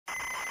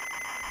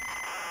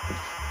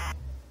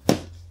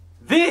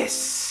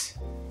This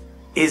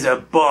is a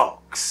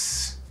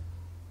box.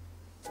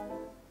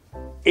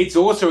 It's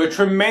also a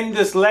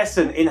tremendous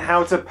lesson in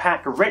how to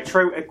pack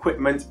retro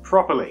equipment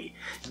properly.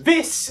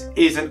 This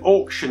is an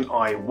auction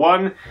I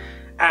won,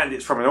 and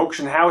it's from an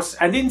auction house,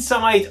 and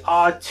inside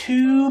are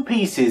two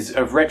pieces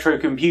of retro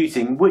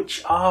computing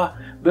which are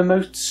the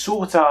most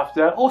sought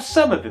after, or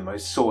some of the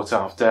most sought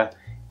after,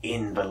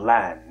 in the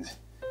land.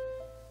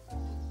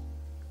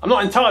 I'm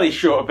not entirely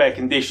sure of their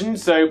condition,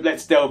 so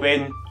let's delve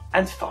in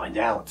and find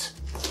out.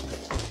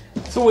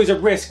 It's always a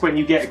risk when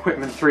you get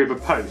equipment through the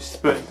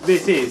post, but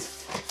this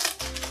is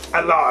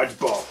a large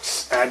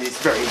box and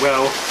it's very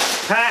well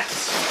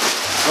packed.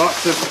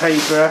 Lots of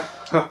paper.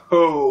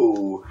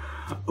 Oh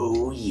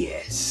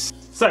yes.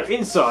 So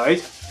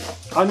inside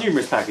are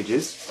numerous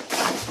packages.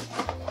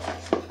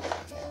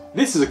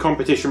 This is a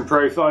Competition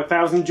Pro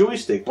 5000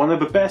 joystick, one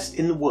of the best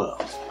in the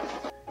world.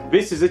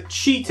 This is a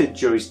cheated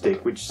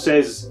joystick which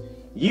says,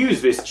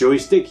 use this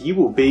joystick, you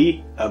will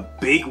be a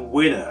big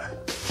winner.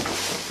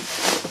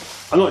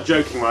 I'm not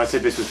joking when I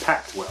said this was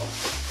packed well.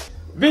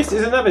 This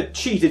is another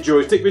cheated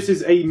joystick. This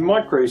is a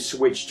micro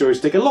switch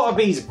joystick. A lot of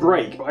these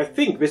break, but I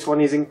think this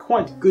one is in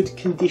quite good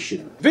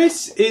condition.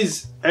 This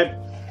is a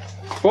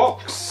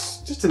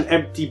box, just an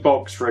empty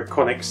box for a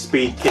Conic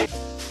Speed Kick.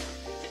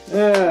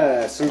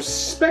 Some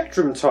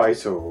Spectrum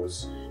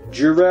titles.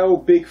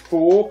 Corel Big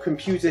 4,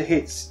 Computer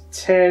Hits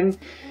 10,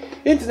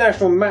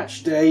 International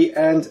Match Day,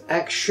 and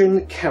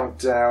Action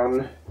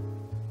Countdown.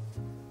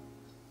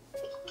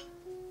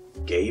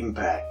 Game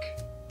pack.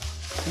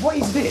 What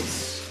is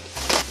this?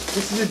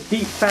 This is a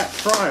deep fat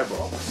fryer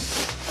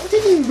box. I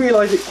didn't even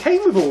realise it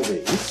came with all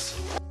these.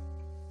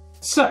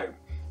 So,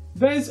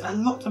 there's a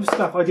lot of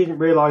stuff I didn't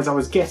realise I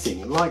was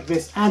getting, like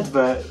this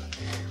advert,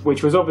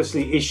 which was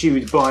obviously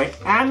issued by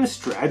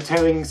Amstrad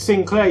telling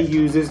Sinclair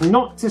users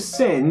not to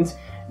send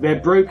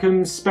their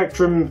broken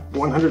Spectrum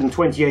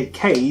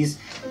 128Ks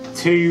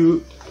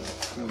to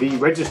the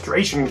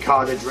registration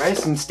card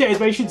address. Instead,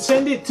 they should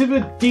send it to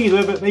the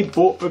dealer that they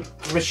bought the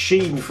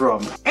machine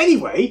from.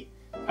 Anyway,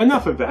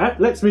 enough of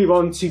that. Let's move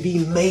on to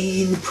the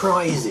main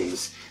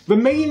prizes. The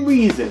main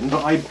reason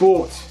that I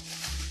bought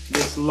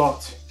this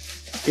lot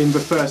in the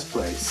first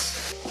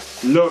place.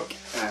 Look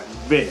at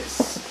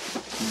this.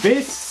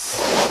 This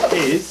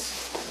is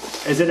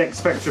a ZX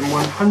Spectrum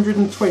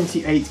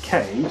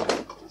 128K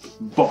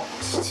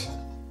boxed.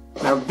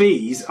 Now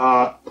these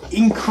are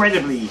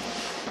incredibly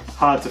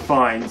hard to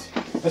find,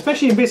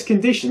 especially in this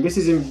condition. This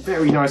is in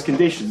very nice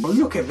condition, but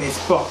look at this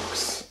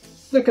box.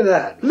 Look at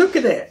that. Look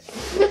at it.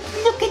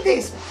 Look at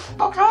this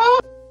box.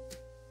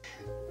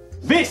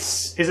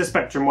 This is a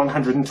Spectrum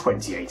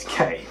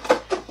 128K.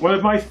 One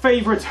of my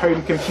favourite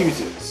home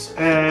computers,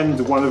 and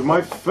one of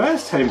my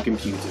first home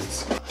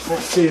computers.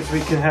 Let's see if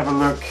we can have a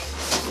look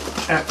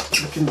at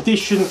the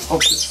condition of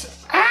the...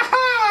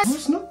 Ah! Oh,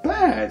 it's not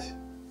bad.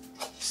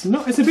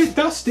 It's a bit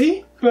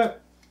dusty,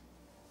 but...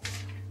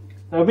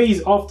 Now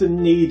these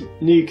often need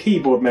new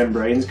keyboard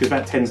membranes because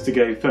that tends to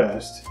go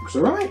first. It's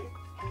alright.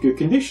 Good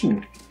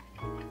condition.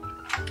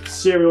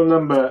 Serial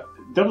number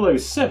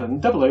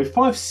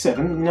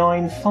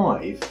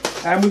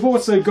 007005795. And we've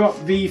also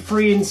got the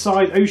free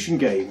inside Ocean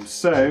games.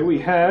 So we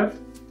have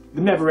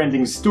The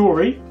Never-Ending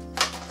Story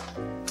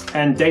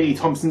and Daley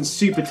Thompson's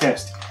Super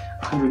Test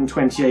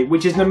 128,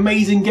 which is an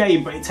amazing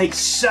game, but it takes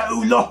so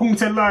long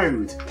to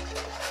load.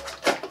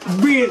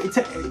 Really,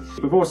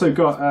 we've also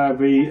got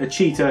a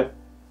cheater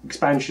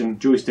expansion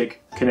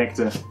joystick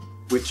connector,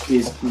 which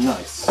is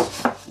nice.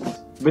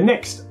 The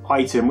next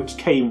item which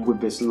came with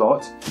this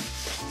lot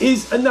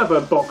is another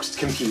boxed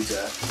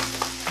computer.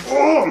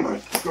 Oh my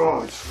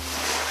god!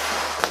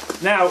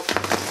 Now,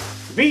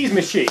 these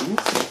machines,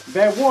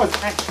 there was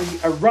actually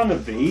a run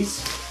of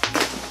these,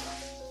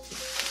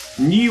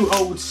 new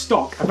old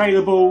stock,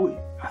 available,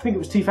 I think it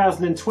was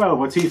 2012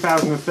 or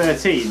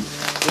 2013,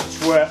 which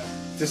were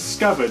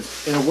discovered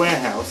in a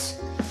warehouse,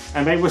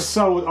 and they were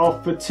sold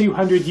off for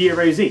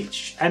 €200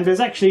 each. And there's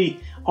actually,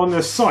 on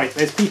the site,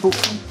 there's people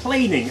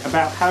complaining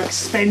about how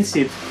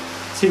expensive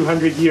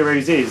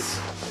 €200 is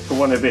for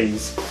one of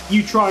these.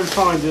 You try and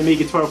find an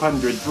Amiga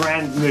 1200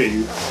 brand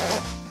new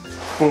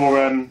for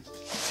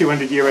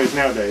 €200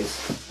 nowadays.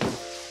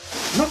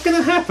 Not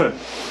gonna happen.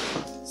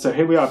 So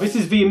here we are. This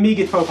is the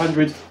Amiga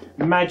 1200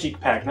 Magic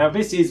Pack. Now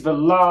this is the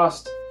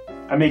last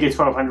Amiga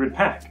 1200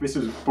 pack. This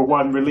was the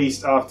one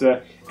released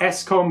after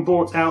SCOM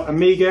bought out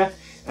Amiga,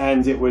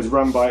 and it was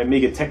run by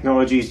Amiga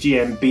Technologies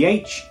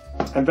GmbH,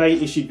 and they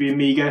issued the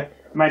Amiga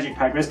Magic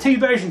Pack. There's two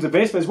versions of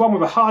this. There's one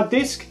with a hard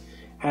disk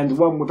and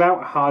one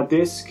without a hard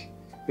disk.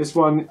 This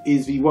one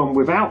is the one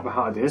without the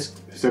hard disk,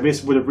 so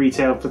this would have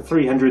retailed for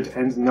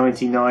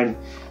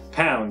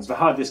 £399. The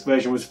hard disk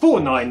version was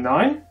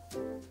 $499,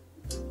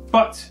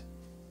 but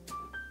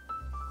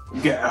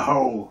you get a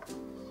whole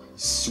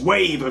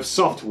swathe of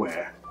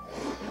software.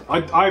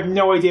 I have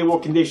no idea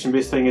what condition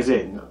this thing is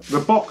in. The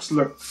box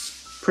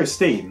looks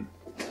pristine.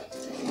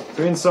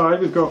 So inside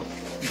we've got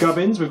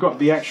gubbins, we've got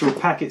the actual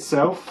pack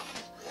itself.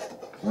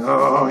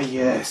 Oh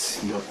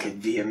yes, look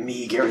at the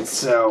Amiga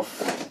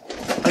itself.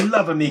 I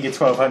love Amiga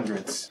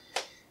 1200s.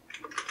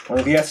 One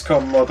of the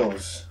SCOM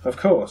models, of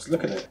course,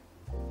 look at it.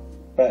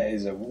 That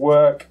is a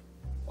work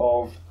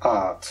of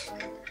art.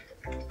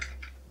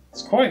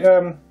 It's quite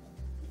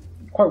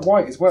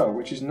white as well,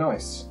 which is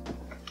nice.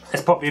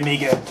 Let's pop the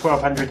Amiga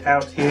 1200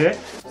 out here.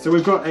 So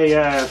we've got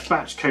a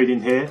batch code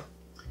in here.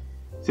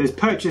 It says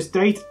purchase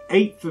date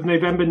 8th of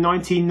November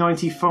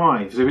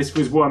 1995. So this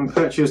was one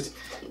purchased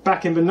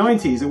back in the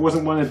 90s. It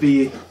wasn't one of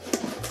the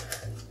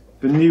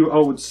new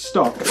old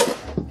stock.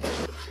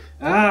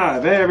 Ah,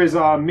 there is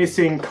our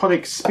missing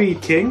Conic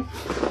Speed King,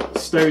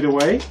 stowed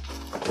away.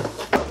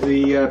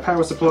 The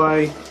power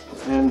supply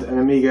and an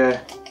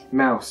Amiga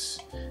mouse.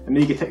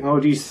 Amiga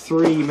Technologies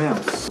 3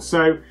 mouse.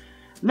 So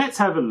let's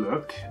have a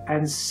look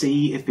and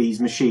see if these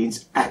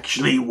machines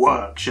actually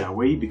work, shall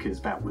we? Because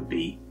that would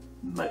be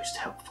most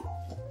helpful.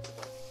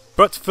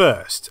 But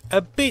first,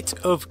 a bit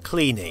of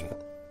cleaning.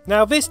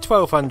 Now this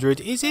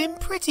 1200 is in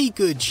pretty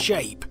good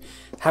shape.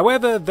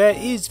 However, there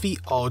is the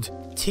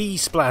odd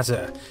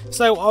T-splatter,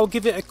 so I'll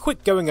give it a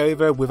quick going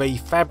over with a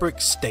fabric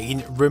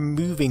stain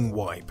removing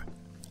wipe.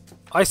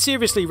 I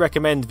seriously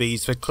recommend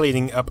these for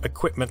cleaning up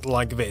equipment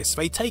like this.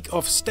 They take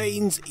off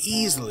stains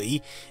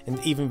easily,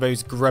 and even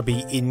those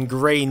grubby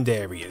ingrained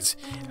areas,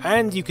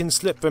 and you can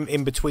slip them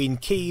in between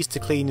keys to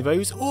clean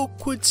those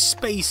awkward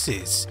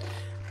spaces.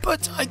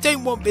 But I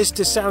don't want this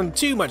to sound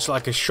too much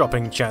like a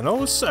shopping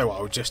channel, so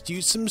I'll just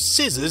use some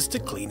scissors to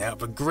clean out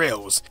the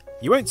grills.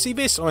 You won't see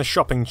this on a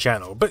shopping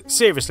channel, but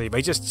seriously,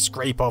 they just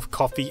scrape off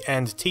coffee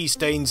and tea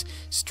stains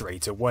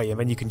straight away, and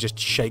then you can just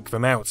shake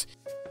them out.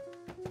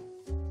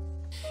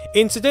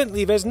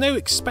 Incidentally, there's no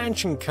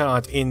expansion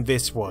card in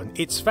this one.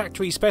 It's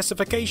factory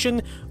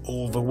specification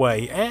all the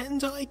way,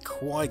 and I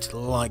quite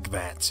like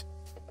that.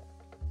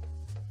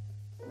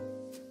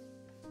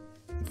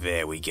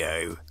 There we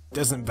go.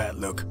 Doesn't that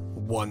look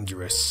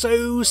wondrous?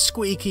 So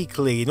squeaky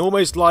clean,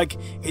 almost like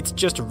it's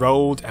just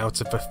rolled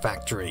out of the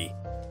factory.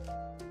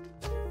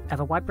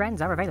 Other wipe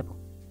brands are available.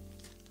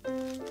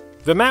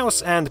 The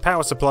mouse and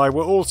power supply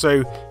were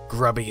also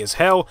grubby as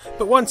hell,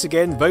 but once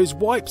again those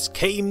wipes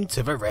came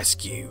to the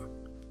rescue.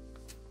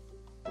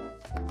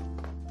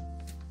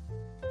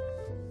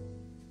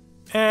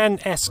 An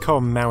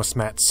SCOM mouse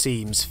mat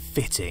seems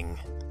fitting.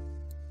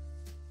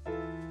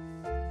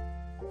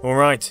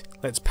 Alright,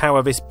 let's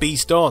power this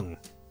beast on.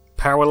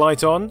 Power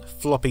light on,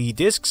 floppy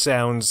disk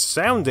sounds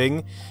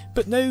sounding,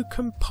 but no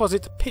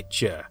composite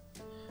picture.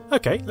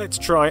 Okay, let's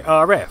try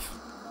RF.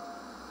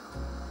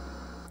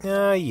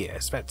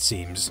 Yes, that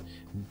seems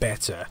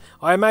better.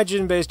 I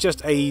imagine there's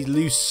just a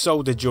loose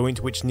solder joint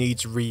which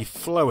needs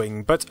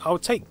reflowing, but I'll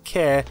take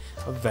care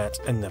of that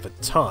another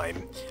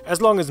time. As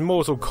long as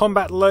Mortal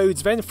Kombat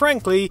loads, then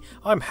frankly,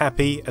 I'm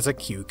happy as a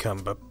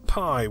cucumber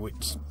pie,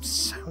 which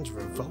sounds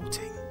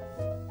revolting.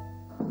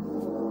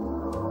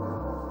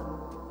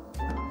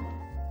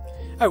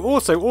 Oh,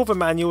 also, all the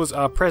manuals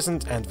are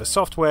present and the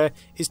software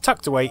is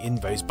tucked away in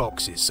those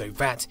boxes, so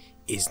that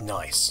is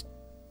nice.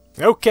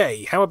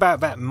 Okay, how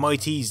about that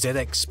mighty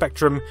ZX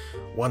Spectrum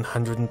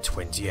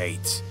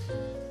 128?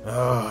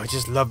 Oh, I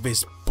just love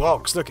this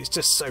box. Look, it's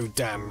just so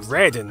damn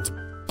red and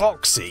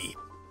boxy.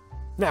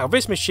 Now,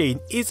 this machine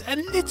is a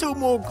little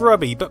more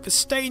grubby, but the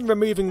stain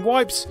removing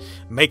wipes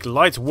make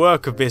light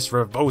work of this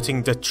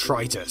revolting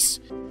detritus.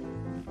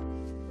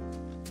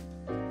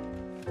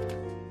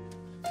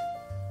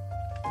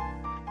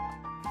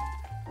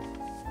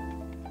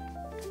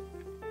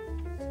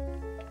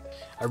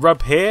 A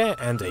rub here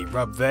and a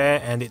rub there,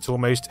 and it's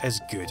almost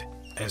as good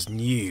as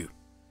new.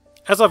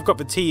 As I've got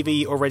the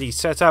TV already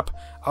set up,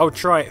 I'll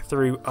try it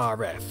through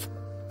RF.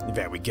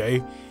 There we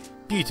go.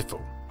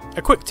 Beautiful.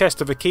 A quick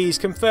test of the keys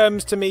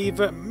confirms to me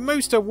that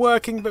most are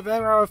working, but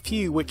there are a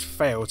few which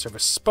fail to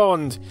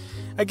respond.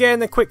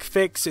 Again, a quick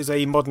fix is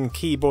a modern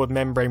keyboard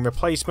membrane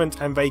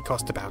replacement, and they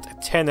cost about a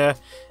tenner,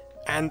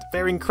 and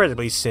they're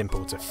incredibly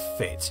simple to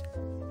fit.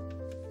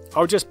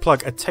 I'll just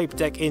plug a tape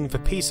deck in for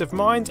peace of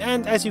mind,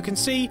 and as you can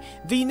see,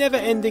 the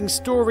never-ending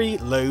story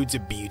loads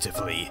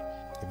beautifully.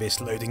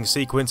 This loading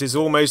sequence is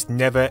almost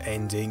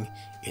never-ending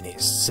in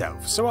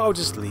itself, so I'll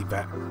just leave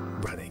that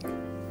running.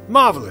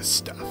 Marvellous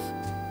stuff.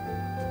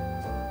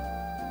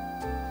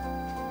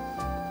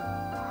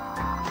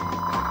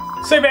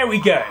 So there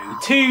we go,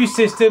 two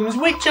systems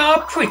which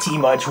are pretty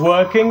much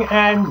working,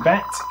 and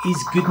that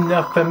is good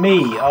enough for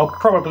me. I'll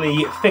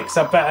probably fix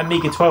up that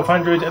Amiga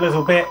 1200 a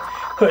little bit,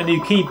 put a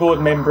new keyboard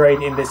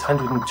membrane in this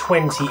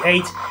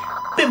 128,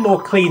 bit more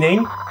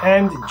cleaning,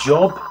 and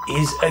job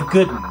is a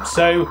good one.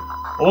 So,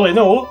 all in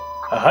all,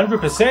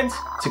 100%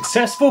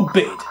 successful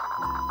bid.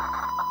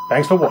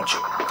 Thanks for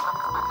watching.